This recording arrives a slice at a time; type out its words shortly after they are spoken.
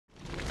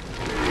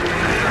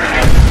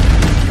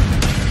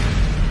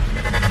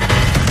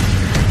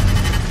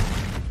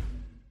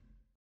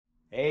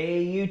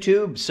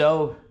YouTube.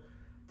 So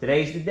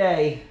today's the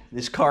day.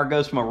 This car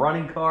goes from a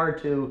running car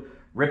to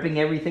ripping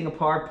everything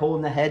apart,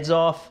 pulling the heads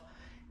off,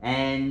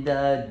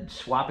 and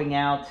swapping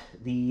out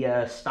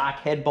the stock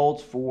head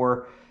bolts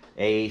for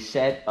a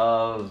set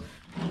of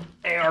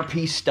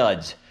ARP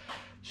studs.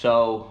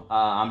 So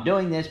I'm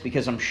doing this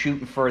because I'm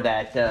shooting for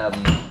that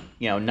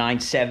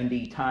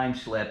 970 time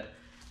slip,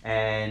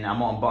 and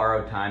I'm on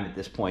borrowed time at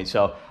this point.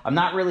 So I'm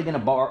not really going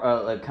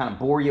to kind of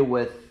bore you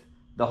with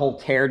the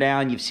whole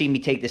teardown. You've seen me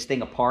take this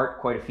thing apart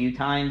quite a few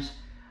times,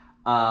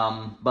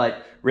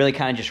 but really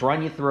kind of just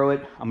run you through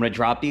it. I'm going to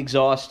drop the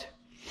exhaust.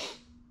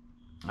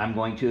 I'm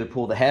going to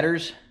pull the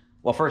headers.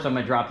 Well, first I'm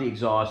going to drop the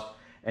exhaust,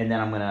 and then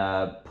I'm going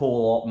to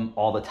pull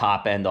all the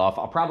top end off.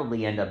 I'll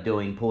probably end up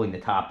pulling the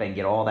top end,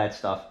 get all that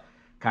stuff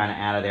kind of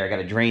out of there. I got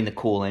to drain the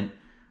coolant,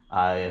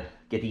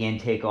 get the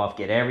intake off,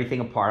 get everything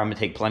apart. I'm going to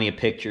take plenty of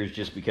pictures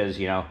just because,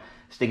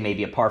 this thing may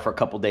be apart for a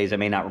couple days. I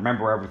may not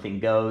remember where everything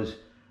goes.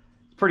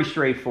 It's pretty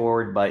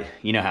straightforward, but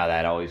you know how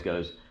that always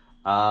goes.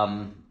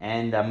 And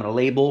I'm going to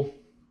label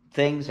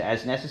things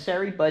as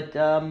necessary, but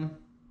yeah,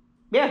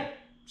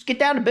 let's get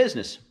down to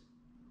business.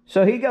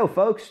 So here you go,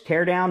 folks.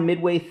 Tear down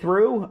midway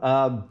through.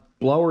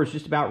 Blower is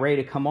just about ready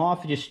to come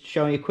off. Just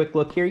showing you a quick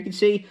look here. You can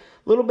see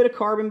a little bit of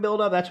carbon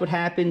buildup. That's what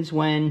happens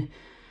when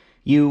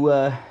you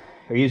are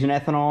using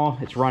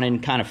ethanol. It's running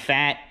kind of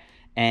fat,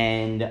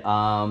 and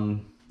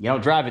you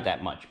don't drive it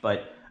that much.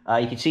 But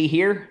you can see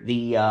here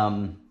the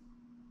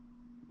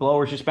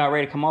blower is just about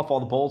ready to come off. All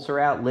the bolts are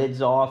out,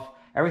 lids off.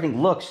 Everything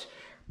looks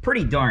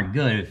pretty darn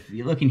good. If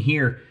you look in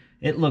here,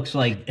 it looks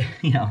like,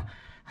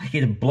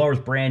 the blower's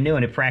brand new,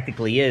 and it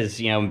practically is,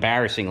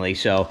 embarrassingly.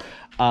 So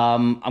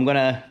I'm going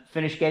to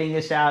finish getting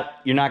this out.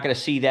 You're not going to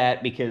see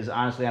that because,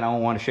 honestly, I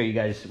don't want to show you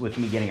guys with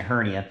me getting a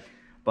hernia.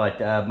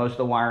 But most of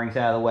the wiring's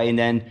out of the way, and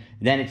then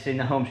it's in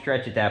the home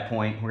stretch at that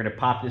point. We're going to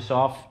pop this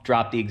off,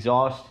 drop the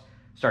exhaust,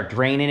 start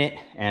draining it,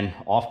 and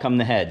off come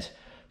the heads.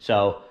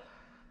 So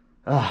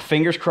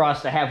fingers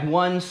crossed. I have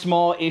one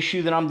small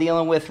issue that I'm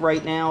dealing with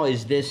right now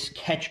is this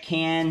catch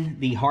can.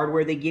 The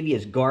hardware they give you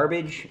is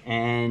garbage,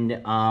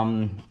 and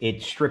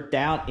it's stripped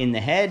out in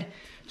the head.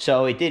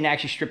 So it didn't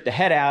actually strip the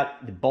head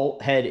out. The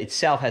bolt head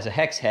itself has a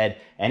hex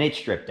head, and it's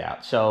stripped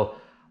out. So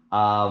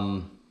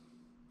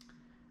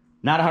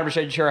not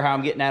 100% sure how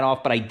I'm getting that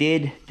off, but I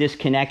did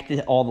disconnect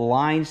all the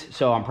lines.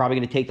 So I'm probably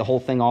going to take the whole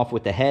thing off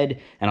with the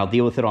head, and I'll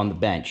deal with it on the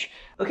bench.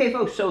 Okay,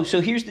 folks, so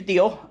here's the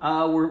deal.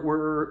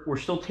 We're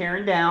still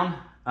tearing down,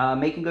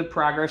 making good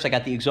progress. I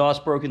got the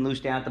exhaust broken loose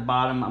down at the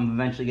bottom. I'm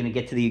eventually going to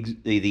get to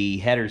the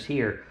headers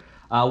here.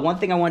 One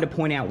thing I wanted to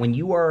point out, when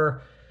you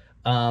are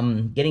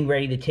getting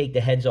ready to take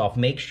the heads off,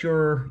 make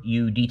sure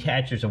you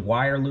detach. There's a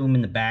wire loom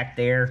in the back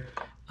there,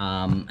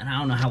 and I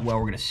don't know how well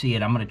we're going to see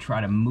it. I'm going to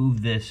try to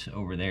move this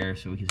over there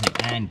so we can see,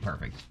 and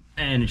perfect,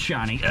 and it's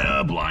shining.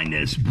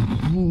 Blindness.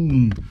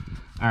 Boom.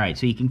 All right,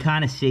 so you can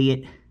kind of see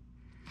it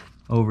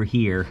over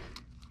here.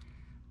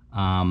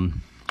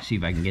 See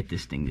if I can get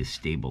this thing to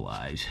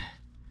stabilize.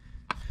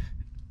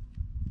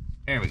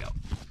 There we go.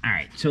 All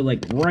right, so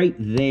like right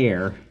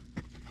there,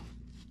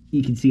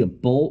 you can see a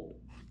bolt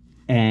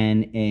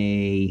and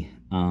a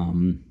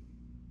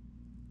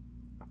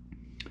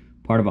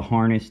part of a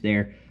harness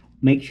there.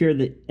 Make sure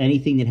that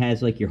anything that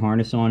has like your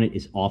harness on it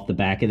is off the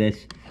back of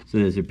this. So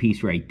there's a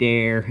piece right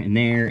there, and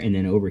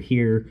then over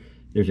here,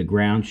 there's a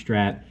ground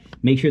strap.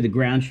 Make sure the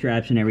ground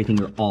straps and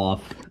everything are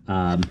off,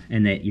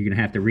 and that you're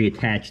gonna have to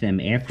reattach them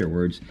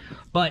afterwards.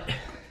 But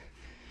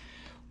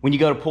when you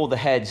go to pull the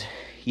heads,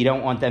 you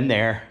don't want them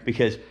there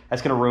because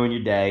that's gonna ruin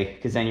your day,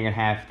 because then you're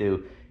gonna have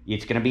to,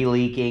 it's gonna be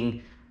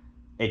leaking.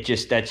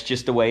 That's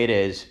just the way it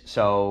is.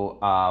 So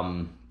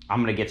I'm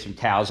gonna get some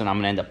towels, and I'm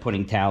gonna end up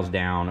putting towels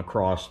down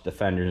across the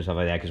fenders and stuff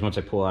like that, because once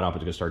I pull that off,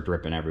 it's gonna start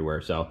dripping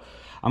everywhere. So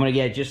I'm gonna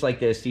get just like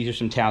this. These are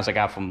some towels I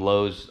got from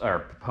Lowe's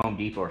or Home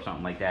Depot or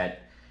something like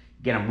that.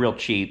 Get them real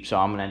cheap, so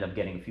I'm gonna end up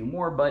getting a few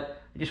more,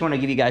 but I just wanna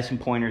give you guys some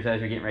pointers as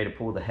you're getting ready to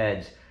pull the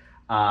heads.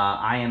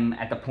 I am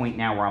at the point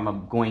now where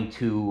I'm going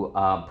to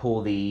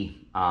pull the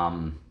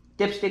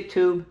dipstick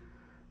tube,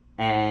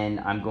 and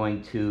I'm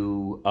going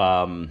to,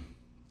 I'll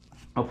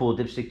pull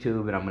the dipstick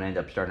tube, and I'm gonna end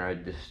up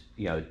starting to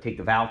just, take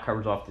the valve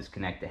covers off,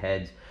 disconnect the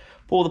heads,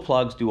 pull the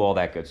plugs, do all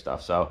that good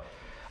stuff. So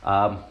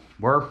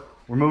we're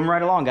moving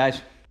right along,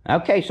 guys.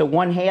 Okay, so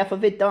one half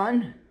of it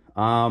done.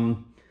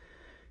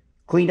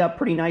 Cleaned up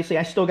pretty nicely.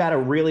 I still got to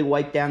really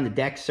wipe down the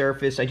deck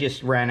surface. I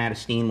just ran out of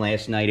steam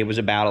last night. It was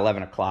about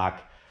 11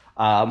 o'clock.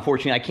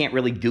 Unfortunately, I can't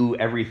really do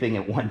everything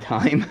at one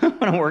time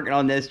when I'm working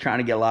on this, trying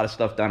to get a lot of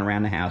stuff done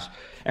around the house.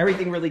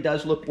 Everything really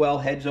does look well.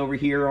 Heads over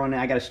here on it.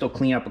 I got to still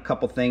clean up a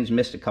couple things.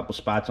 Missed a couple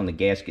spots on the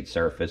gasket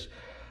surface.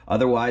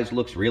 Otherwise,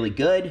 looks really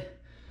good.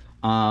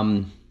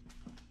 Engine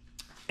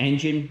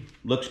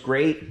looks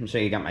great. So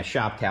you got my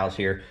shop towels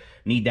here.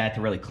 Need that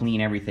to really clean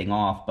everything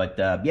off. But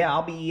yeah,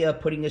 I'll be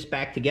putting this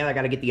back together. I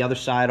got to get the other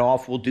side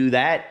off. We'll do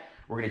that.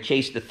 We're going to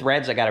chase the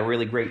threads. I got a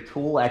really great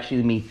tool. Actually,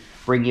 let me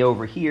bring you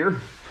over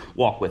here.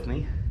 Walk with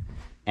me.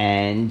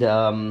 And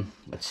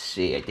let's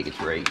see. I think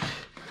it's right.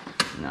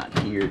 Not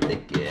here.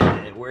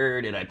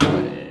 Where did I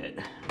put it?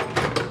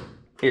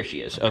 Here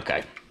she is.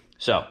 Okay.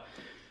 So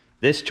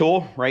this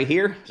tool right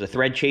here is a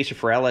thread chaser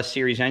for LS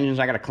series engines.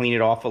 I got to clean it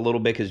off a little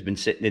bit because it's been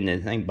sitting in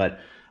the thing, but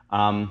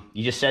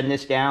you just send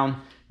this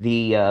down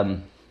the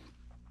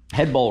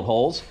head bolt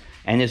holes,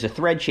 and there's a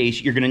thread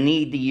chase. You're going to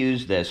need to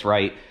use this,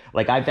 right?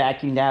 Like I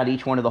vacuumed out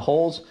each one of the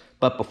holes,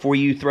 but before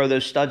you throw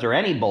those studs, or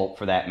any bolt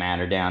for that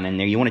matter, down in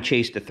there, you want to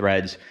chase the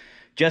threads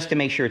just to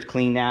make sure it's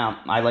cleaned out.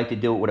 I like to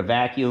do it with a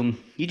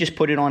vacuum. You just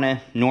put it on a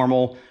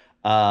normal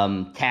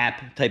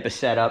tap type of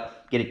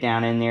setup, get it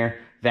down in there,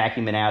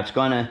 vacuum it out. It's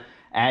gonna,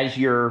 as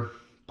you're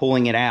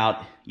pulling it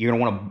out, you're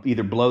gonna want to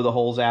either blow the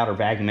holes out or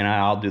vacuum it out.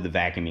 I'll do the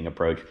vacuuming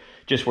approach.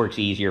 Just works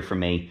easier for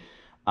me.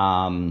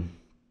 And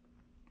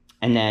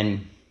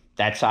then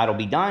that side will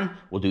be done.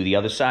 We'll do the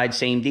other side,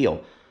 same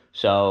deal.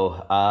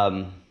 So,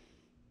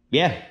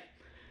 yeah,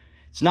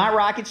 it's not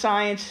rocket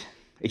science.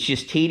 It's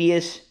just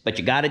tedious, but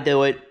you got to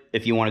do it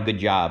if you want a good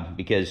job,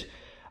 because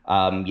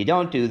you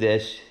don't do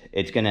this,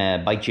 it's going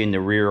to bite you in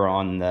the rear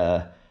on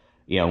the,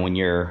 you know, when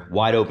you're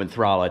wide open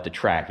throttle at the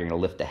track. You're going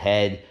to lift the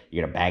head,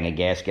 you're going to bang a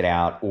gasket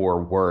out,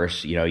 or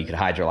worse, you know, you could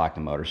hydrolock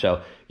the motor.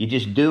 So you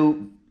just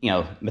do, you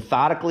know,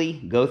 methodically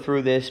go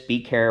through this,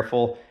 be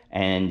careful,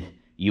 and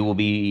you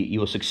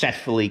will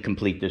successfully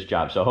complete this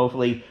job. So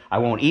hopefully I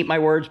won't eat my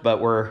words,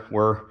 but we're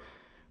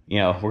going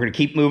to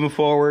keep moving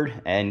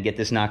forward and get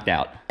this knocked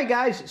out. All right,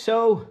 guys,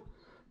 so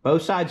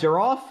both sides are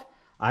off.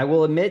 I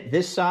will admit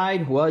this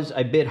side was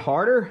a bit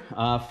harder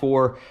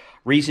for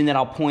reason that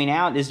I'll point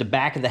out. This is the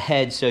back of the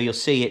head, so you'll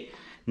see it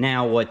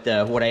now what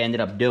I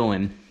ended up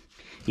doing.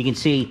 You can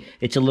see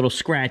it's a little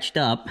scratched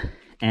up,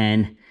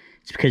 and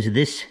it's because of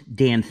this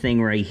damn thing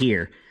right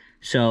here.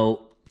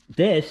 So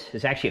this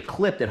is actually a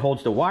clip that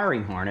holds the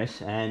wiring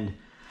harness, and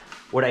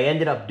what I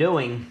ended up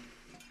doing,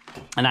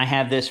 and I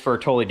have this for a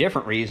totally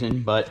different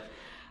reason, but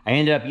I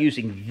ended up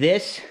using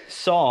this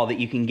saw that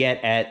you can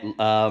get at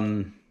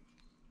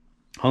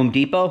Home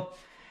Depot,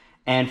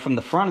 and from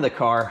the front of the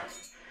car,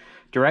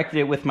 directed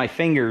it with my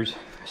fingers,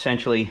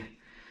 essentially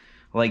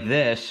like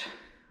this,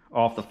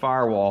 off the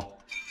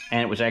firewall,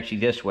 and it was actually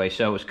this way,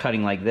 so it was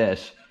cutting like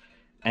this,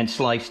 and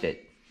sliced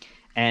it.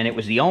 And it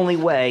was the only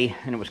way,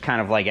 and it was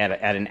kind of like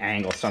at an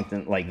angle,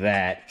 something like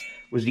that,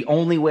 was the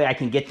only way I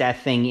can get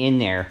that thing in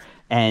there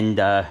and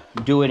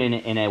do it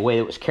in a way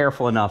that was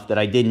careful enough that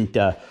I didn't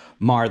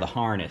mar the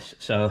harness.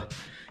 So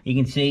you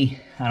can see,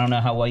 I don't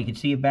know how well you can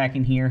see it back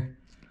in here,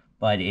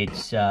 but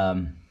it's,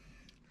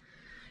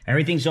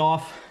 everything's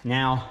off.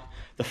 Now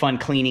the fun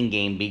cleaning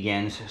game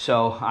begins.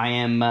 So I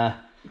am going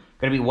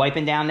to be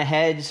wiping down the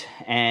heads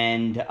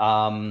and,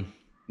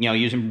 you know,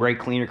 using brake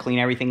cleaner, clean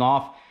everything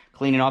off,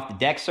 cleaning off the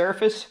deck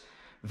surface,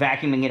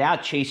 vacuuming it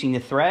out, chasing the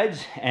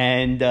threads,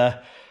 and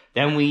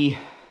then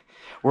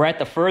we're at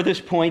the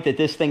furthest point that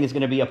this thing is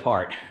going to be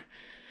apart.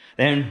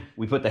 Then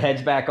we put the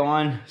heads back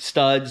on,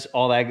 studs,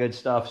 all that good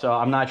stuff. So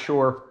I'm not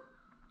sure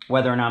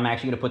whether or not I'm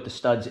actually going to put the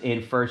studs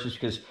in first, just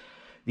because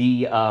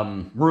the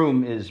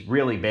room is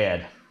really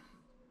bad.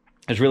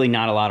 There's really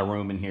not a lot of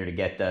room in here to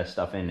get the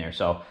stuff in there.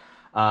 So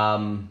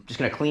just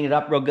going to clean it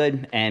up real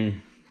good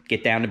and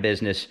get down to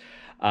business.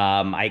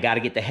 I got to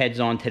get the heads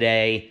on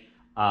today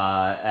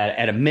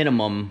at a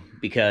minimum,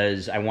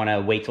 because I want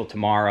to wait till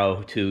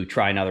tomorrow to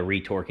try another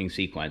retorquing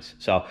sequence.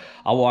 So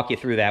I'll walk you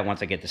through that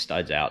once I get the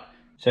studs out.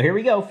 So here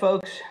we go,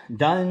 folks.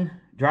 Done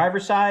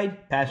driver's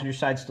side. Passenger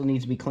side still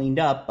needs to be cleaned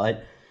up,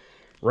 but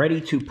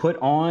ready to put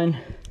on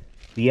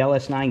the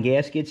LS9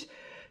 gaskets.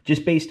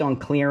 Just based on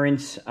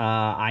clearance,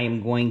 I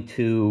am going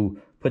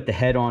to put the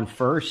head on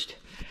first,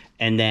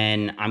 and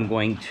then I'm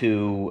going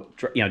to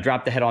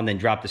drop the head on, then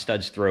drop the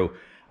studs through.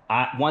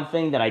 One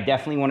thing that I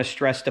definitely want to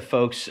stress to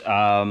folks,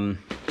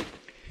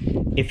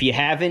 if you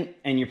haven't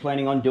and you're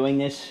planning on doing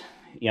this,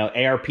 you know,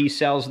 ARP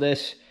sells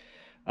this.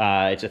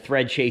 It's a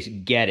thread chase,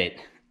 get it.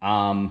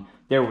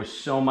 There was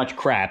so much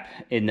crap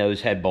in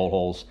those head bolt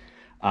holes.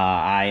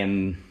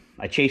 I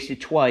chased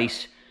it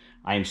twice.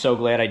 I am so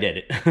glad I did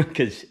it,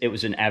 because it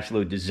was an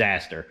absolute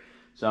disaster.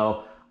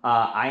 So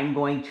I'm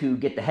going to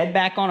get the head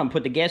back on. I'm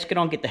put the gasket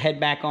on, get the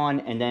head back on,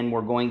 and then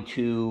we're going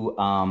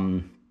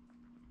to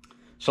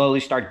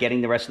slowly start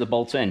getting the rest of the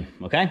bolts in,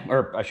 okay?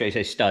 Or should I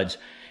say studs.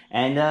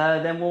 And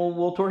then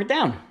we'll torque it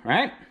down, all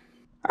right?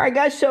 All right,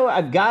 guys, so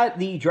I've got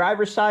the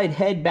driver's side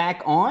head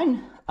back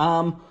on.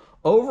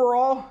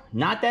 Overall,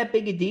 not that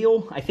big a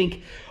deal. I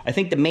think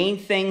the main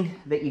thing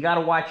that you got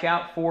to watch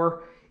out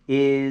for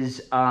is,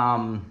 you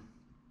know,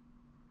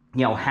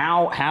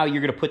 how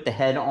you're going to put the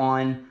head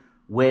on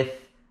with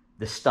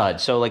the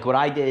studs. So like what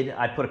I did,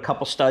 I put a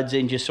couple studs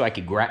in just so I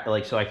could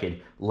so I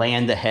could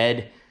land the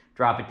head,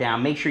 drop it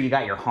down. Make sure you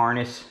got your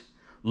harness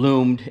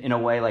loomed in a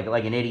way,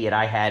 like an idiot.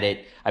 I had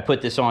it. I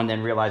put this on,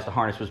 then realized the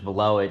harness was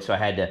below it, so I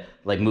had to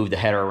like move the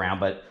header around.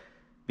 But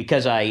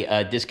because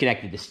I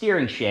disconnected the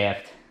steering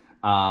shaft,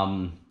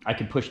 I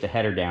could push the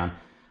header down.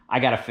 I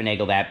got to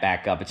finagle that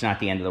back up. It's not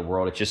the end of the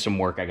world. It's just some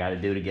work I got to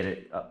do to get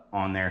it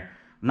on there.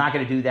 I'm not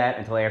going to do that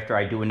until after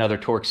I do another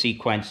torque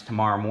sequence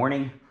tomorrow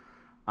morning.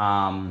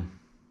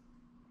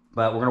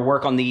 But we're going to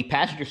work on the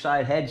passenger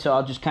side head, so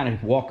I'll just kind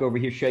of walk over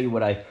here, show you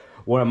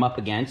what I'm up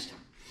against.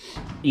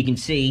 You can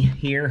see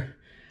here,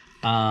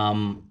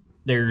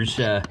 There's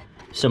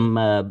some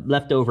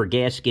leftover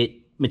gasket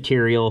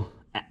material.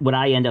 What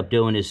I end up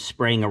doing is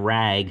spraying a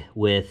rag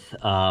with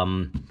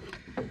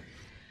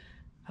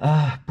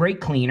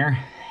brake cleaner,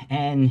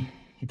 and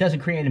it doesn't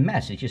create a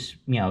mess. It just,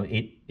 you know,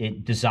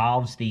 it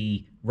dissolves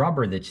the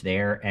rubber that's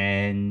there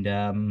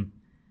and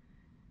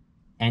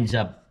ends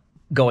up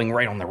going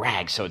right on the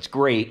rag, so it's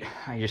great.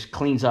 It just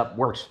cleans up,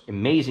 works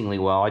amazingly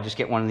well. I just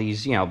get one of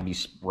these, you know,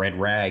 these red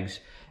rags,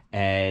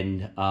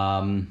 and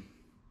I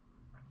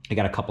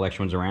got a couple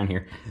extra ones around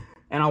here,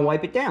 and I'll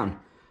wipe it down.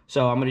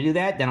 So I'm gonna do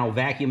that, then I'll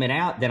vacuum it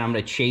out, then I'm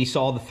gonna chase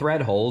all the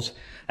thread holes.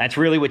 That's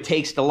really what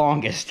takes the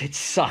longest. It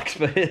sucks,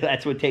 but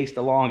that's what takes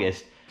the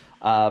longest.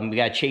 We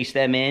gotta chase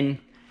them in,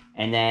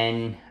 and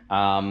then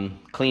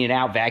clean it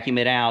out, vacuum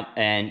it out,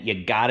 and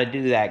you gotta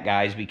do that,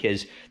 guys,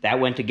 because that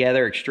went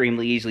together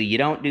extremely easily. You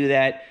don't do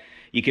that,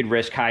 you could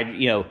risk putting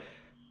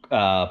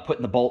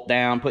the bolt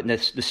down, putting the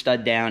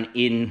stud down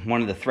in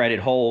one of the threaded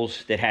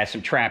holes that has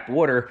some trapped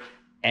water,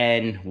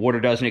 and water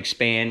doesn't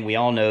expand. We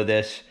all know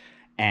this,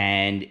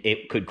 and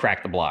it could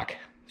crack the block.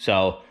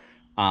 So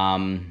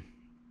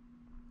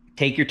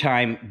take your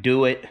time,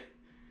 do it.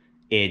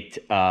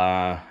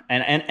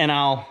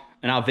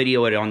 I'll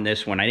video it on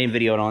this one. I didn't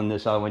video it on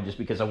this other one just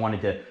because I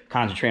wanted to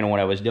concentrate on what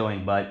I was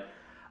doing. But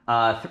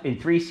in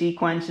 3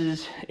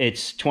 sequences,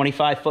 it's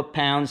 25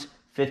 foot-pounds,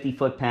 50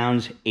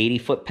 foot-pounds, 80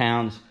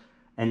 foot-pounds,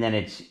 and then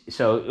it's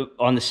so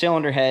on the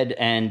cylinder head.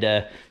 And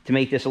to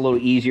make this a little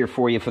easier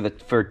for you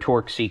for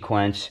torque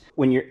sequence,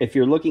 if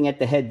you're looking at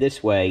the head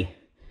this way,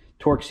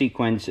 torque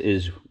sequence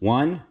is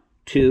 1,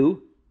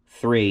 2,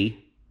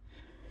 3,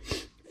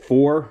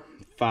 4,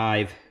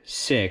 5,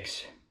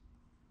 6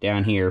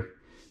 down here.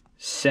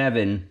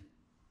 7,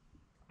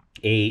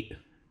 8,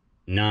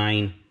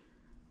 9,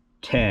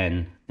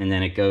 10, and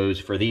then it goes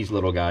for these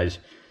little guys.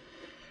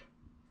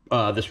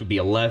 This would be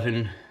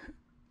 11,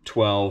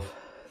 12,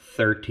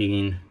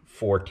 13,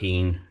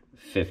 14,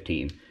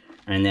 15.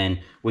 And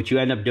then what you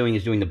end up doing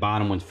is doing the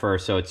bottom ones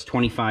first. So it's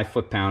 25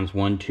 foot-pounds,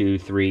 1, 2,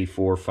 3,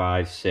 4,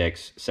 5,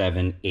 6,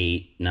 7,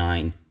 8,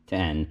 9,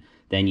 10.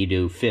 Then you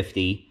do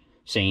 50,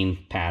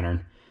 same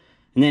pattern,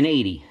 and then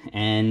 80.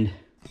 And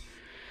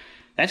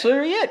that's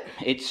literally it.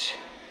 It's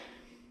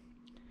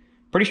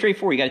pretty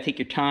straightforward. You got to take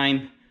your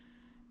time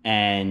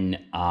and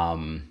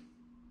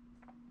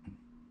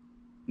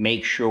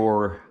make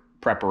sure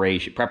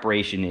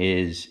preparation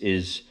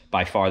is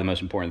by far the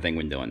most important thing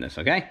when doing this,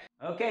 okay?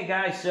 Okay,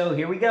 guys, so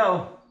here we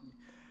go.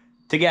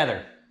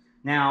 Together.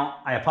 Now,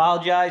 I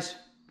apologize.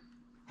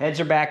 Heads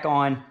are back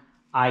on.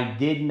 I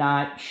did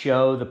not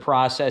show the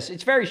process.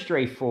 It's very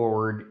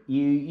straightforward.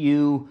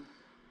 You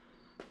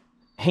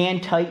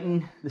hand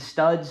tighten the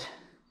studs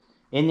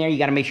in there. You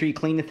got to make sure you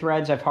clean the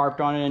threads. I've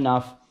harped on it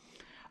enough.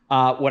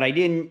 What I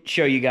didn't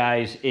show you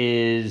guys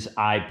is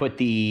I put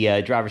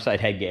the driver's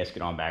side head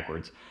gasket on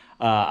backwards.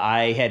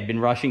 I had been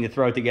rushing to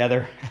throw it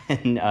together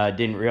and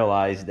didn't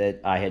realize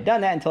that I had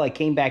done that until I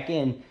came back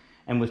in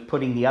and was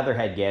putting the other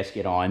head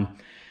gasket on.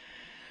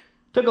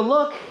 Took a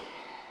look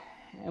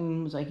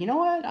and was like, you know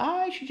what?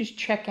 I should just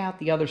check out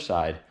the other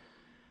side.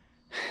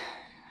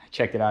 I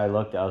checked it out. I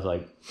looked. I was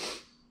like,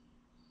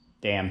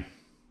 damn.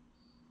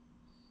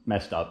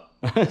 Messed up.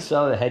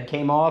 So the head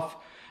came off.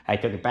 I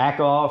took it back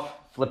off,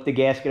 flipped the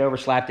gasket over,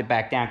 slapped it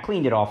back down,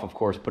 cleaned it off, of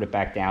course, put it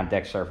back down.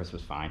 Deck surface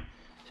was fine.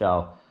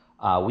 So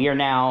we are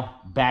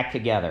now back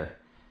together.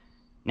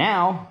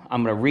 Now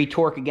I'm going to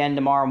re-torque again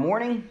tomorrow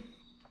morning.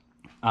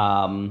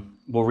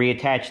 We'll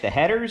reattach the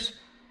headers,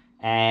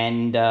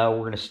 and we're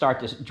going to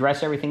start to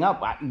dress everything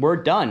up. We're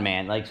done,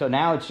 man. So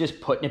now it's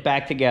just putting it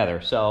back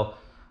together. So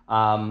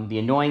the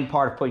annoying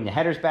part of putting the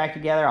headers back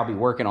together, I'll be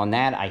working on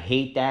that. I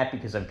hate that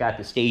because I've got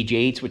the stage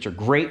 8s, which are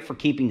great for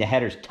keeping the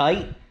headers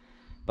tight,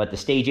 but the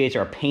stage 8s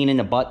are a pain in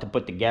the butt to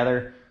put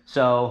together.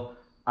 So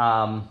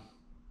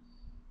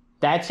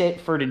that's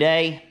it for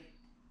today.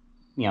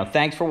 You know,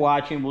 thanks for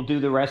watching. We'll do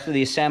the rest of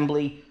the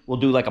assembly. We'll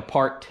do like a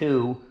part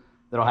 2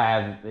 that'll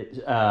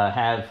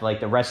have like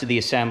the rest of the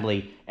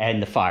assembly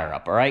and the fire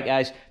up. All right,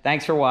 guys?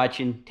 Thanks for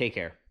watching. Take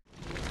care.